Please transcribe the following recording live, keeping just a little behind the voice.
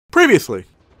Previously.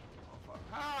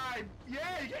 Hi! Yeah,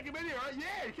 you can't come in here, right?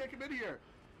 Yeah, you can't come in here.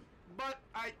 But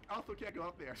I also can't go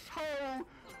up there. So,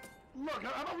 look,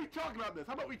 how about we talk about this?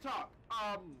 How about we talk?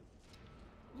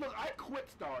 Look, I quit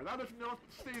S.T.A.R.S. I just know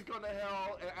city's going to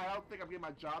hell, and I don't think I'm getting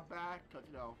my job back, because,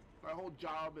 you know, my whole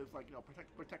job is, like, you know,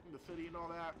 protecting the city and all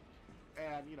that.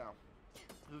 And, you know,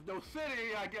 there's no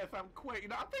city, I guess I'm quit. You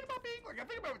know, I'm thinking about I'm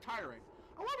thinking about retiring.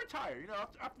 I want to retire, you know,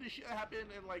 after this shit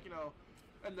happened, and, like, you know,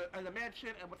 and the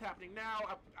mansion and what's happening now,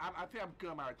 I think I'm good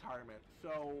on my retirement.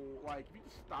 So, like, if you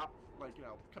just stop, like, you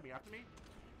know, coming after me,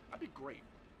 that'd be great.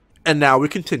 And now we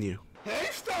continue. Hey,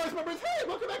 S.T.A.R.S members! Hey,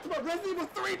 welcome back to my Resident Evil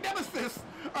 3 Nemesis!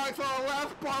 Alright, so our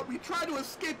last part, we tried to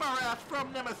escape our ass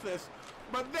from Nemesis.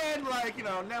 But then, like, you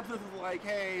know, Nemesis is like,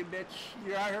 hey, bitch,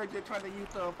 I heard you're trying to use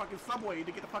the fucking subway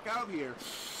to get the fuck out of here.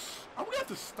 I'm gonna have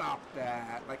to stop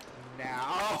that, like,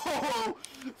 now.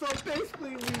 So basically,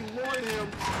 we lured him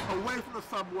away from the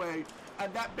subway,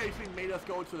 and that basically made us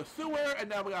go into the sewer, and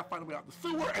now we gotta find a way out the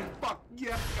sewer, and fuck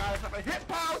yes, guys, have a hit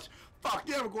pouch! Fuck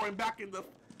yeah, we're going back in the...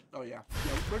 Oh yeah,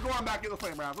 we're going back in the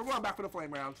flame rounds. We're going back for the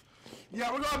flame rounds.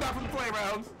 Yeah, we're going back for the flame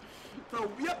rounds.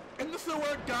 So, yep, in the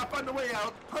sewer, gotta find a way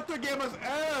out. Hunter gamers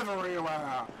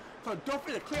everywhere. So don't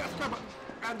forget to clear that scrub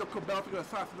and the bell to get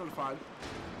assassin notified.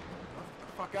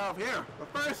 Fuck out of here. But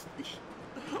first, we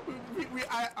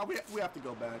have to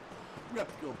go back. We have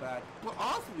to go back. But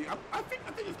honestly, I think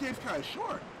this game's kind of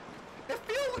short. It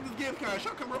feels like this game's kind of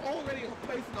short because we're already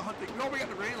facing the hunter. We already got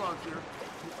the grain launcher.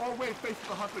 We're already facing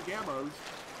the hunter gammas.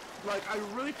 Like, I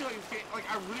really feel like this game, like,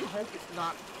 I really hope it's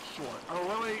not short. I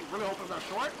really hope it's not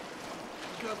short.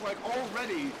 Because, like,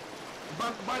 already,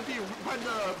 by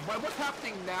what's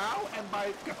happening now, and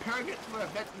by comparing it to the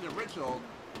event in the original,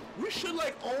 we should,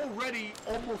 like, already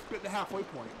almost get the halfway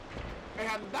point.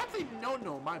 And that's a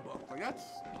no-no in my book. Like, that's...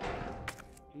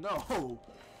 No.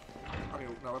 Okay,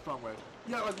 no, that's the wrong way.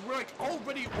 Yeah, like, we're, like,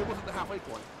 already almost at the halfway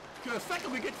point. Because the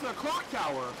second we get to the clock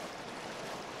tower,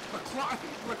 the clock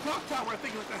tower, I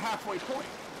think, is like the halfway point.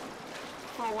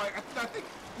 So, like, I think,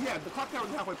 yeah, the clock tower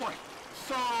is the halfway point.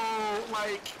 So,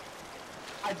 like,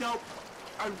 I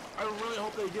really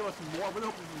hope they give us more. I really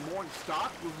hope there's more in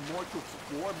stock, with more to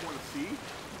explore, more to see.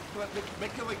 But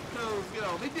because, like, you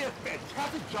know, they did a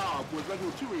fantastic job with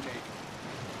Resident Evil 2 Remake.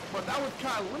 But that was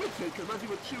kind of limited because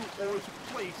Resident Evil 2 always took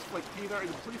place, like, either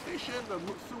in the police station, the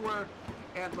sewer,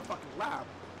 and the fucking lab.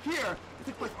 Here, it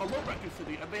took place all over Raccoon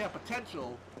City, and they have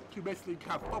potential to basically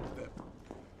have fun with it.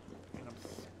 And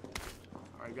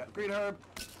alright, got green herb,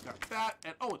 got that,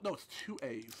 and oh no, it's 2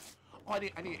 A's. Oh, I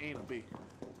need an A and a B.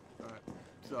 Alright,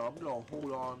 so I'm gonna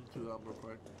hold on to them real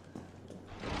quick.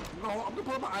 I'm gonna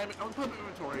put up my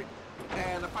inventory,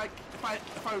 and if I find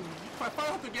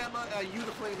out the gamma and I use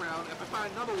a flame round, if I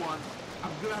find another one,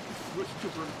 I'm gonna have to switch to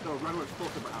the regular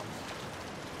explosive rounds,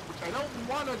 which I don't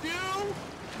want to do.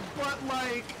 But,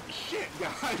 like, shit,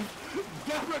 guys.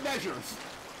 Desperate measures.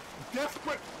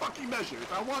 Desperate fucking measures.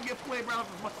 I want to get flame rounds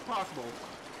as much as possible.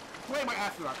 Flame my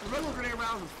acid rounds. The regular grenade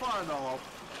rounds is fun and all,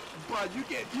 but you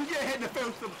get hit in the face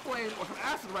with some flame or some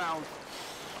acid rounds.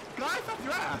 Guys, that's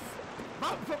your ass.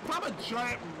 If I'm a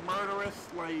giant murderous,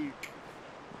 like,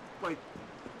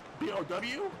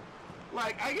 BOW,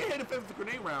 like, I get hit in the face with a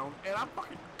grenade round, and I'm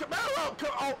fucking... Camaro!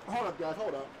 Oh, hold up, guys.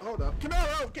 Hold up.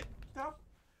 Camaro! Get down.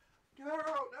 No,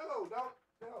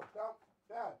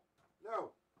 Dad,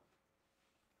 no.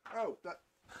 Oh, that.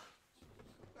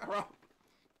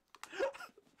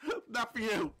 Not for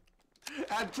you.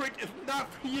 That drink is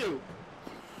not for you.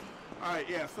 Alright,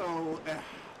 yeah, so, yeah,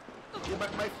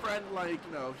 my friend, like,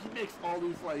 you know, he makes all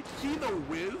these, like, he's a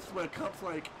whiz when it comes to,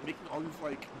 like, making all these,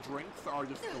 like, drinks that are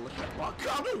just delicious. Well,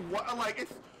 I mean, what, like,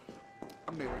 it's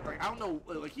amazing. Like, I don't know,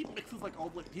 like, he mixes, like,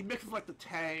 all, like, he mixes, like, the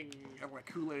Tang and, like,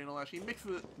 Kool-Aid and all that shit. He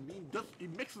mixes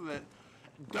it,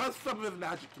 does some of his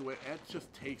magic to it, and it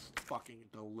just tastes fucking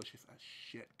delicious as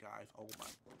shit, guys. Oh my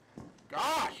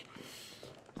gosh!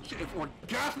 Shit is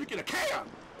orgasmic in a can!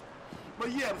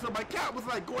 But yeah, so my cat was,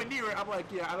 like, going near it. I'm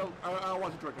like, yeah, I don't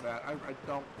want to drink of that. I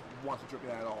don't want to drink of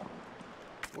that at all.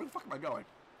 Where the fuck am I going?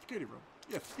 Security room.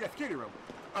 Yes, security room.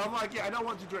 I'm like, yeah, I don't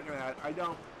want you to drink of that.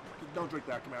 Don't drink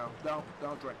that, come out.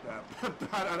 Don't drink that.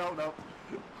 I don't know.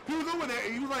 He was over there,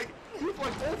 and he was like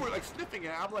over it, like sniffing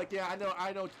it. I'm like, yeah, I know.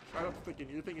 I don't thinking.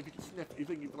 You think if you can sniff, you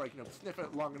think you like, you know, sniff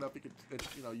it long enough, you can,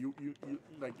 you know, you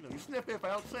like, you know, you sniff it. If I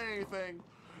don't say anything,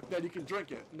 then you can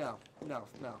drink it. No.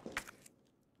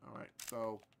 All right,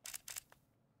 so,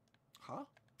 huh?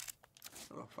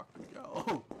 Where the fuck did we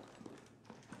go?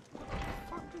 Where the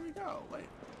fuck did we go? Wait.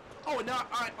 Oh, no,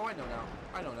 I know now.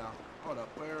 I know now. Hold up,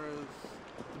 where is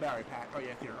the battery pack? Oh,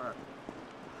 yeah, it's here. Alright.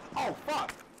 Oh,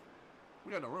 fuck!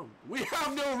 We got no room. We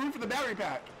have no room for the battery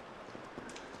pack!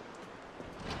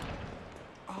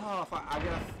 Oh, fuck, I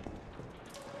guess.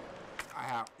 I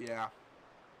have, yeah.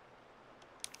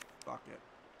 Fuck it.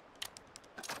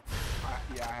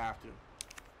 Yeah, I have to.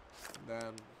 And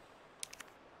then.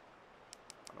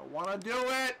 I don't want to do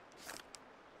it!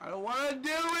 I don't want to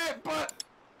do it, but.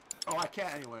 Oh, I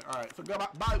can't anyway. Alright, so go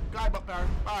bye, guy up there.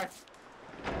 Bye.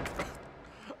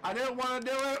 I didn't want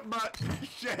to do it, but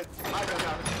shit. I got it.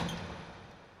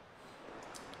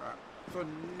 Alright, so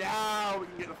now we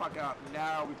can get the fuck out.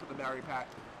 Now we put the battery pack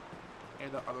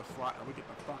in the other slot and we get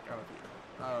the fuck out of here.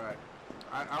 Alright.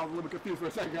 I was a little bit confused for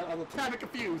a second. I was a tad bit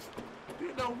confused.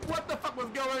 Didn't know what the fuck was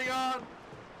going on.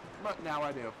 But now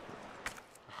I do.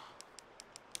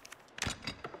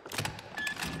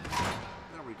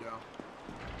 There we go.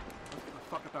 Let's get the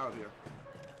fuck up out of here.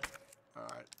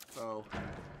 Alright, so let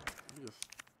me just.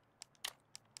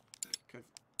 Okay.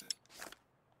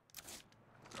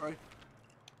 Alright.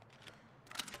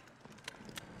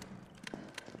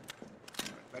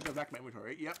 That goes back to my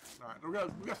inventory. Yep. Alright. We're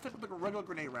gonna stick with the regular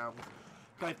grenade rounds.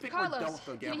 I think Carlos, we're done with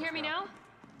the can you hear me now?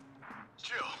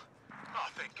 Jill. Oh,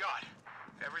 thank God.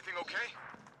 Everything okay?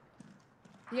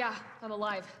 Yeah, I'm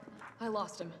alive. I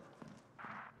lost him.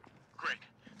 Great.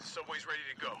 The subway's ready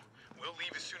to go. We'll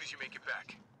leave as soon as you make it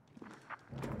back.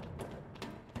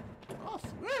 Oh,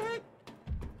 sweet!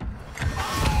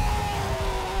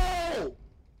 Oh!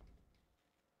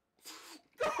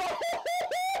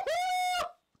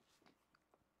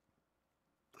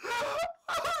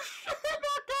 Oh, shit,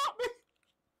 that got me!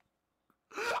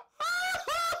 Oh,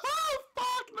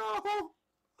 fuck, no!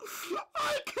 I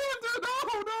can't do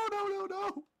no!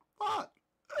 Fuck!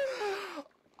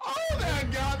 Oh, that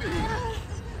got me!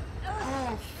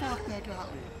 Oh, fuck, that got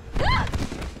me.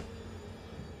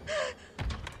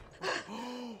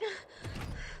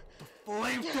 The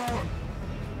flamethrower!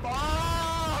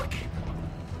 Fuck!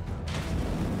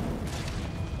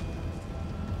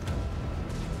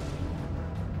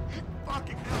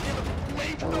 Fucking hell, get the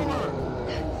flamethrower!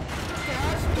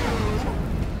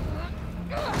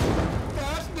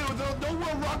 That's new! No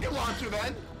more rocket launcher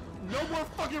then! No more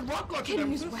fucking rocket launcher! Can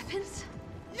you use weapons?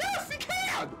 Yes, he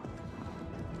can!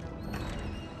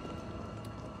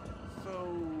 So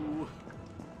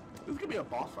this is gonna be a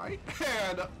boss fight,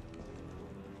 and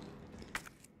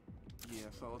yeah.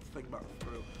 So let's think about this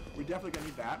through. We're definitely gonna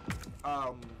need that.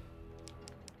 We're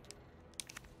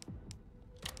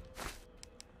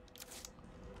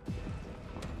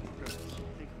gonna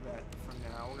take that for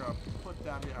now. We're gonna put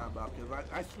down the arm up because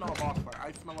I smell a boss fight.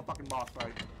 I smell a fucking boss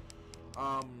fight.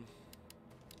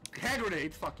 Hand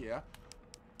grenades, fuck yeah.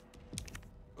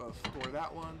 Store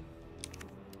that one.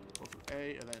 Explosive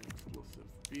A and then explosive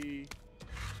B.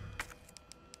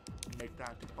 Make that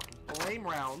into fucking flame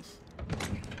rounds.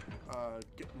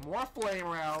 Get more flame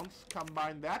rounds.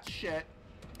 Combine that shit.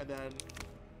 And then.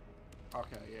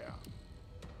 Okay,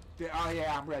 yeah. Oh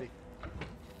yeah, I'm ready.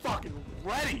 Fucking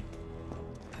ready!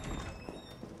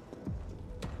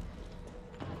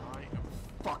 I am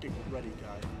fucking ready,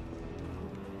 guys.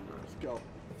 Let's go.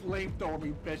 Flamethrower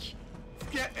me, bitch. It's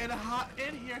getting hot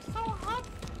in here. So hot.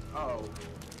 Oh.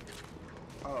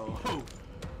 Oh.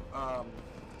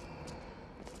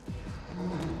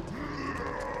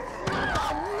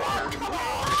 What? Come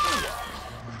on!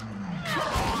 Come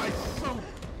on! It's so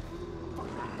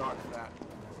fucking dark for that.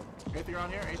 Anything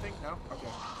around here? Anything? No?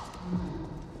 Okay.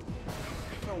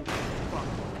 So fuck.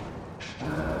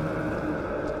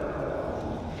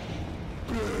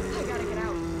 I gotta get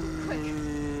out. Quick.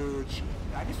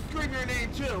 I can scream your name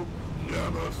too.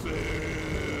 Nemesis.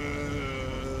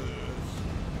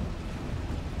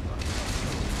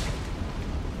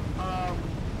 Come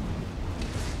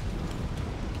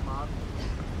on.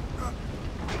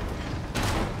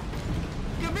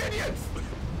 Convenience!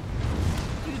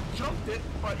 You just jumped it,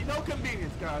 but you know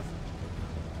convenience, guys.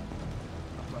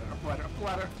 Up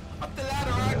ladder. Up the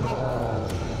ladder, alright?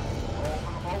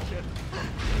 Oh, shit.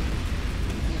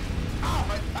 Ow,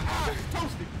 my ass is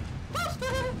toasty.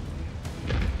 Toasty!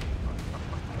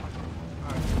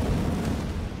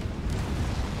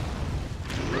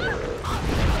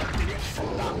 Can you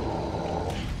stop?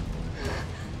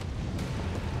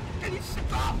 Can you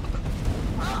stop?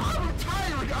 I'm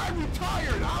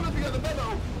retired. I don't know if you got the memo,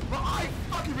 but I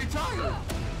fucking retired.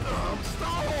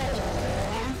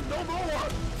 Stars! No more!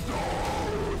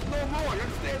 Stars! No more! You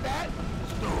understand that?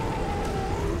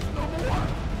 Stars! No more!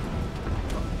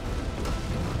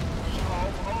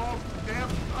 Oh, damn.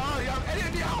 Oh, yeah. Any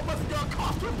idea how much it's gonna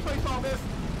cost to replace all this?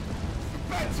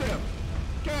 Expensive!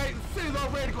 Okay, the city's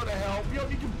already going to hell. We don't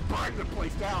need to burn the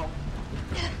place down.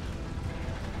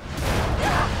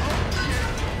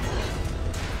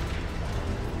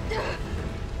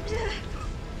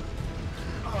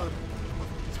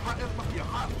 It must be a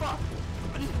hot fuck.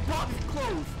 brought these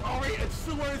clothes, alright? And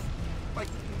sewers, like,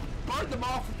 burn them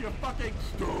off with your fucking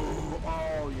stove.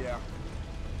 Oh, yeah.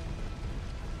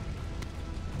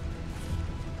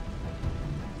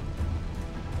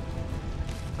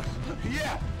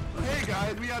 Yeah. Hey,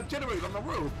 guys, we have generators on the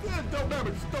roof. Yeah, don't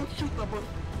remember, just don't shoot them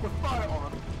with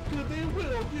firearms. Because they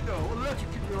will, you know,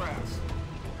 electrocute your ass.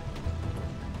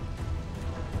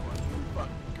 Let's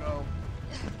fucking go.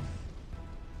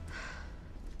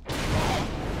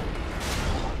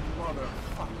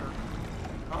 Motherfucker.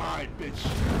 Alright, bitch.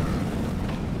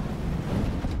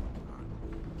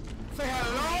 Say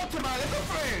hello to my little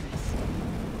friends.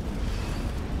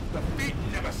 Defeat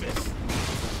Nemesis.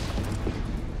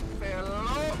 Say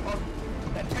hello, or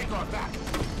then take our back.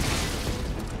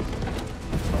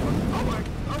 Oh my.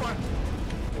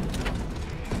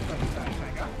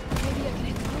 Maybe I can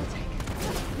hit the fuel tank.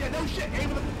 Yeah, no shit, aim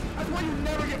with the, that's why you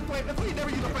never get flame, that's why you never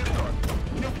use a flamethrower.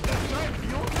 You know, that giant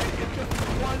fuel tank is just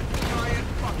one giant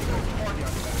fucking party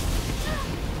after that.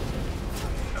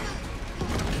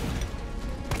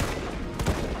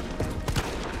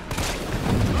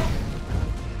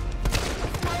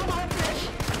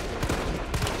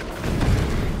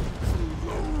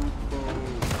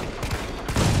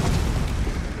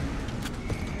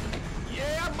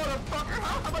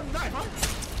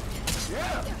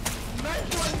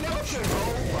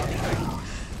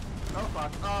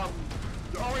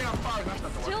 You're already on fire, that's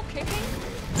not the Still one. kicking?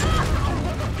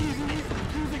 He's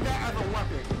using that as a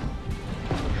weapon.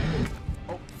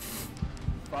 Oh,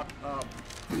 fuck.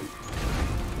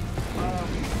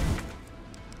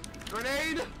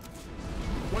 Grenade.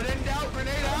 When in doubt,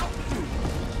 grenade out.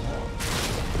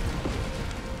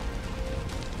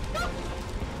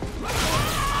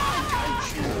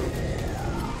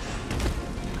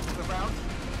 The round.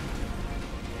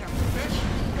 Yeah, bitch.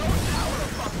 Go now, what the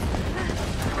fuck?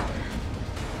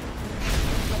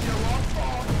 That's your long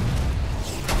fall.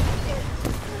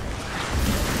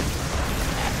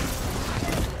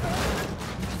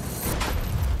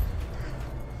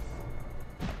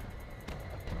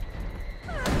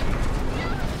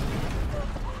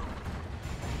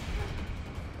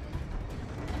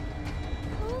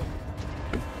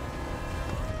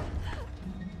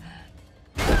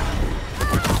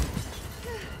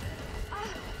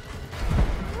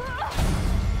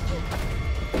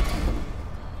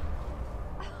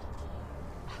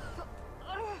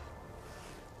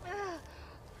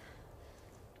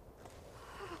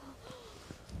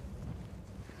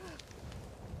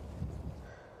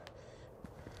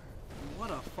 What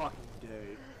a fucking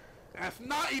day. And it's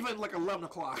not even like 11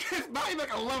 o'clock. It's not even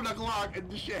like 11 o'clock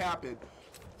and this shit happened.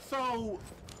 So,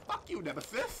 fuck you,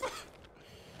 Nemesis.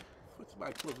 Switch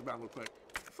my clothes around real quick.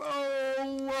 So,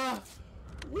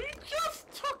 we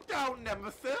just took down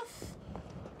Nemesis.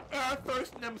 And our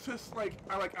first Nemesis, I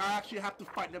actually have to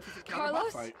fight Nemesis in counter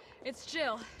boss Carlos, fight. it's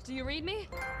Jill. Do you read me?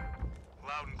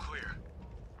 Loud and clear.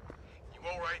 You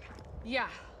alright? Yeah.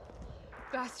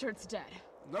 Bastard's dead.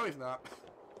 No, he's not.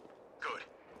 Good.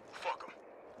 Fuck him.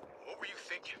 What were you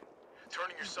thinking?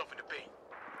 Turning yourself into bait.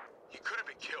 You could have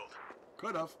been killed.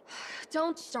 Could have.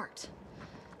 Don't start.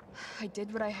 I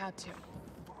did what I had to.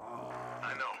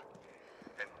 I know.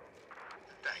 And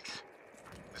thanks.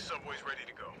 The subway's ready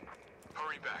to go.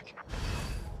 Hurry back.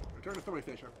 Return to the subway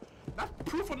station. That's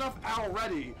proof enough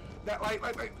already that,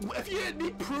 if you didn't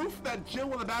need proof that Jill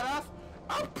was a badass,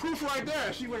 I'm proof right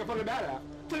there. She's like a fucking badass.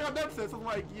 Took out Nemesis. I'm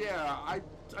like, yeah, I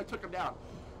took him down.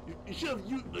 You should have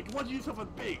used, why don't you use something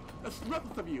big? That's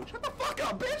reckless of you. Shut the fuck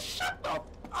up, bitch! Shut the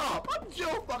up! I'm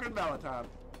Jill fucking Valentine.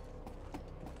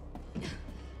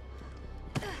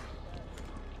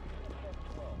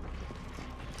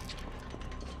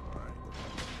 Alright.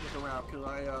 Look around, cause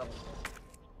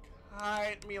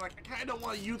I kinda don't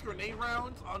want to use grenade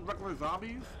rounds on regular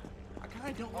zombies. I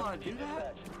kinda don't want to do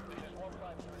that.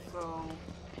 So,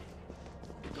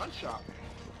 gunshot.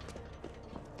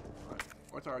 Alright,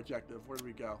 what's our objective? Where do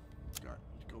we go? Alright,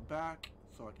 go back.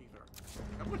 So I can either.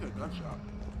 I'm going to a gunshot.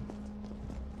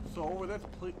 So over there,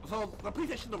 so the police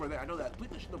station's over there. I know that.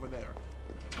 Police station's over there.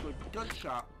 So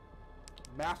gunshot.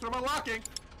 Master of unlocking.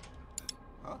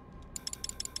 Huh?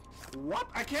 What?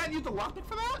 I can't use the lockpick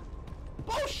for that?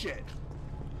 Bullshit!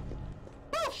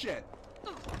 Bullshit!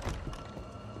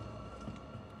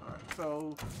 Alright,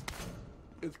 so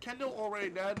is Kendall already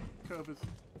dead? Because of his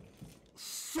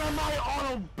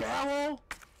semi-auto barrel?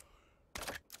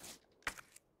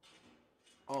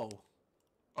 Oh.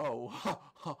 Oh.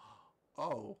 Oh.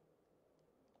 Oh.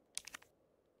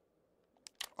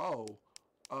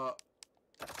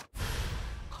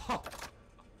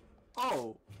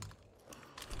 Oh.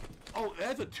 Oh, it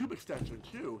has a tube extension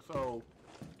too, so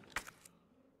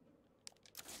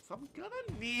so I'm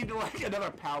gonna need like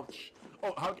another pouch.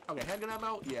 Oh, okay, handgun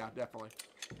ammo? Yeah, definitely.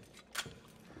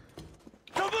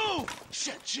 Don't move!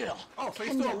 Shit, Jill. Oh, so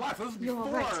he's still alive. So this is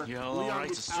before Yeah, all Leon right,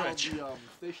 gets to stretch. out of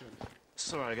the station.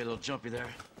 Sorry, I got a little jumpy there.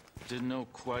 Didn't know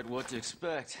quite what to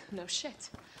expect. No shit.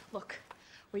 Look,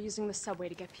 we're using the subway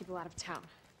to get people out of town.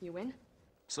 You in?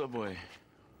 Subway.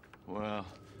 Well,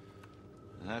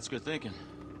 that's good thinking.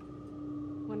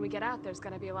 When we get out, there's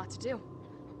gonna be a lot to do.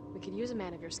 We could use a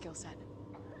man of your skill set.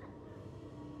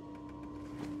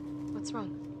 What's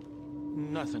wrong?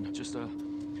 Nothing. Just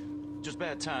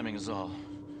bad timing is all.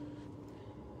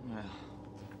 Well.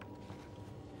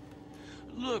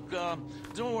 Look,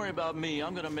 don't worry about me.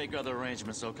 I'm gonna make other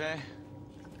arrangements, okay?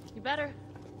 You better.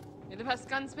 You're the best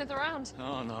gunsmith around.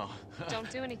 Oh, no. Don't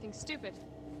do anything stupid.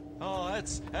 Oh,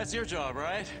 that's your job,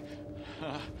 right?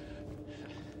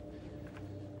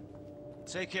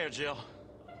 Take care, Jill.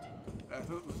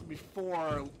 So this is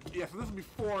before, yeah, so this is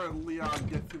before Leon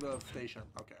gets to the station.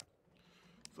 Okay.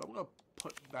 So I'm gonna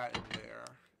put that in there,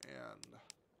 and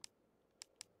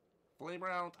flame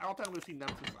round. I don't think I'm gonna see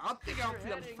Nemesis. I don't think I'll see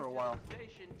Nemesis for a while.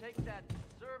 Station, take that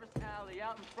service alley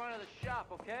out in front of the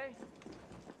shop, okay?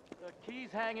 The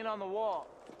key's hanging on the wall.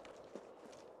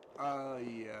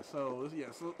 Yeah, so,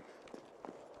 yeah, so...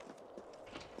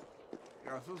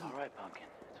 Yeah, so this is... All right, Pumpkin.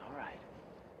 It's all right.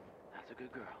 That's a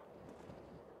good girl.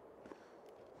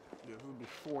 Yeah, this is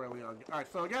before Leon...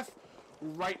 Alright, so I guess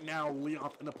right now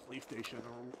Leon's in the police station, or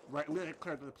right, Leon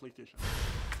cleared in the police station.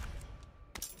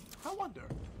 I wonder,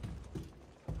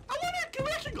 can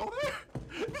we actually go there?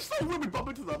 It's so weird we bump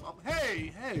into them.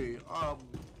 Hey,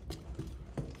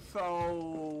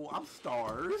 so I'm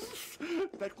S.T.A.R.S.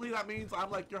 Technically that means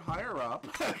I'm like your higher up.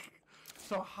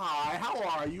 So hi, how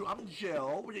are you? I'm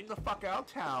Jill. We're getting the fuck out of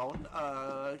town.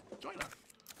 Join us.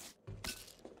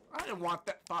 I didn't want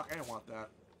that. Fuck, I didn't want that.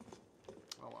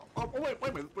 Oh well. Oh wait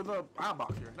a minute. There's an item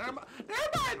box here. Never mind.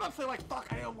 I'm about to say like, fuck,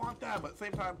 I didn't want that, but at the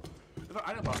same time, there's an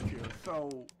item box here.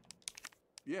 So,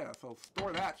 yeah, so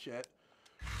store that shit.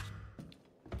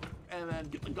 And then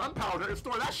get the gunpowder and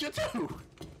store that shit too.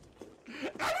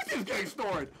 Everything's getting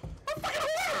stored. I'm fucking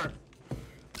aware.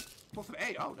 Supposed to be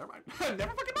A. Oh, never mind.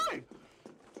 Never fucking mind.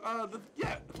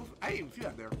 Yeah, I didn't even see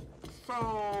that there.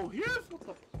 So here's what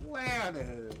the plan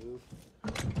is.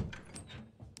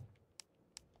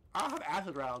 I don't have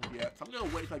acid rounds yet, so I'm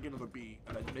gonna wait till I get another B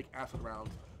and then make acid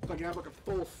rounds. So I can have like a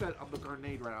full set of the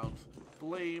grenade rounds.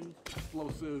 Flame,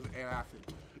 explosives, and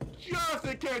acid. Just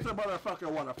in case a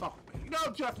motherfucker wanna fuck with me. You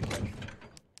know, just in case.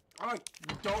 I like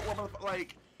don't want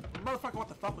like motherfucker want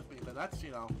to fuck with me, then that's,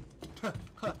 you know,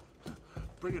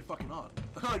 bring it fucking on.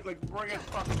 like bring it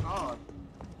fucking on.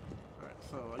 Alright,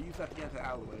 so I use that again to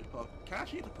out of the way. But can I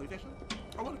actually get to the police station?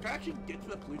 Oh look, can I actually get to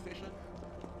the police station?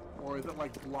 Or is it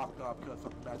like blocked up because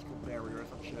of some magical barrier or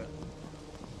some shit?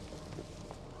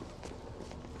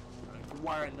 Alright, it's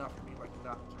wire enough for me, like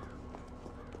not.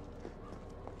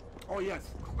 Oh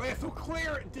yes. Oh, yeah, so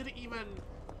Claire didn't even.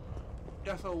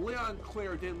 Yeah, so Leon and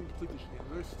Claire didn't complete the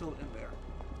shit. They're still in there.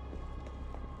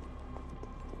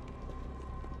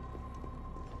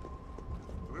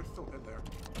 So they're still in there.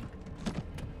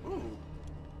 Ooh.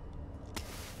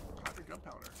 Copper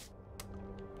gunpowder.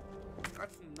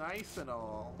 That's nice and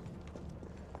all.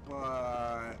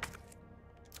 But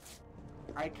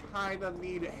I kinda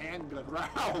need a handgun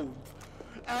round.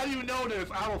 As you notice,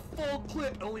 I have a full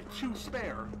clip and only 2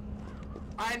 spare.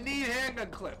 I need handgun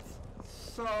clips.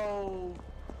 So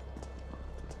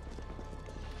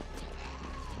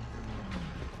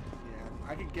yeah,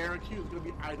 I can guarantee there's gonna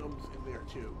be items in there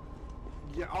too.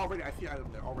 Yeah, already I see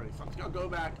items there already. So I'm just gonna go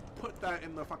back, put that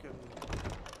in the fucking.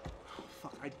 Oh,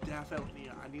 fuck, I definitely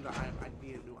need. I need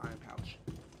a new iron pouch.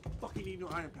 Fucking need a new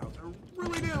iron pouch. I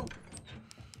really do.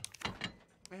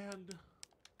 And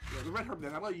yeah, the red herb.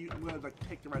 Then I'm gonna like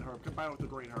take the red herb, combine it with the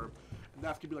green herb, and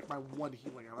that's gonna be like my one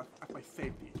healing item. That's my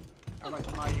safety. And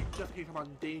like my, just in case I'm on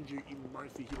danger,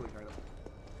 emergency healing item.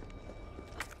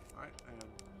 Alright, and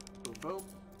boom, boom.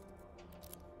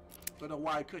 Don't know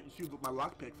why I couldn't use my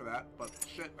lockpick for that, but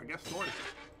shit, I guess stored it.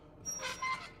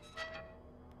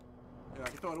 And I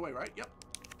can throw it away, right? Yep.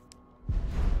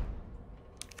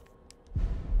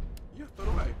 Yeah, throw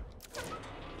it away.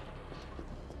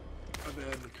 And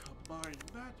then combine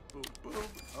that, boom, boom.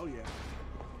 Oh yeah.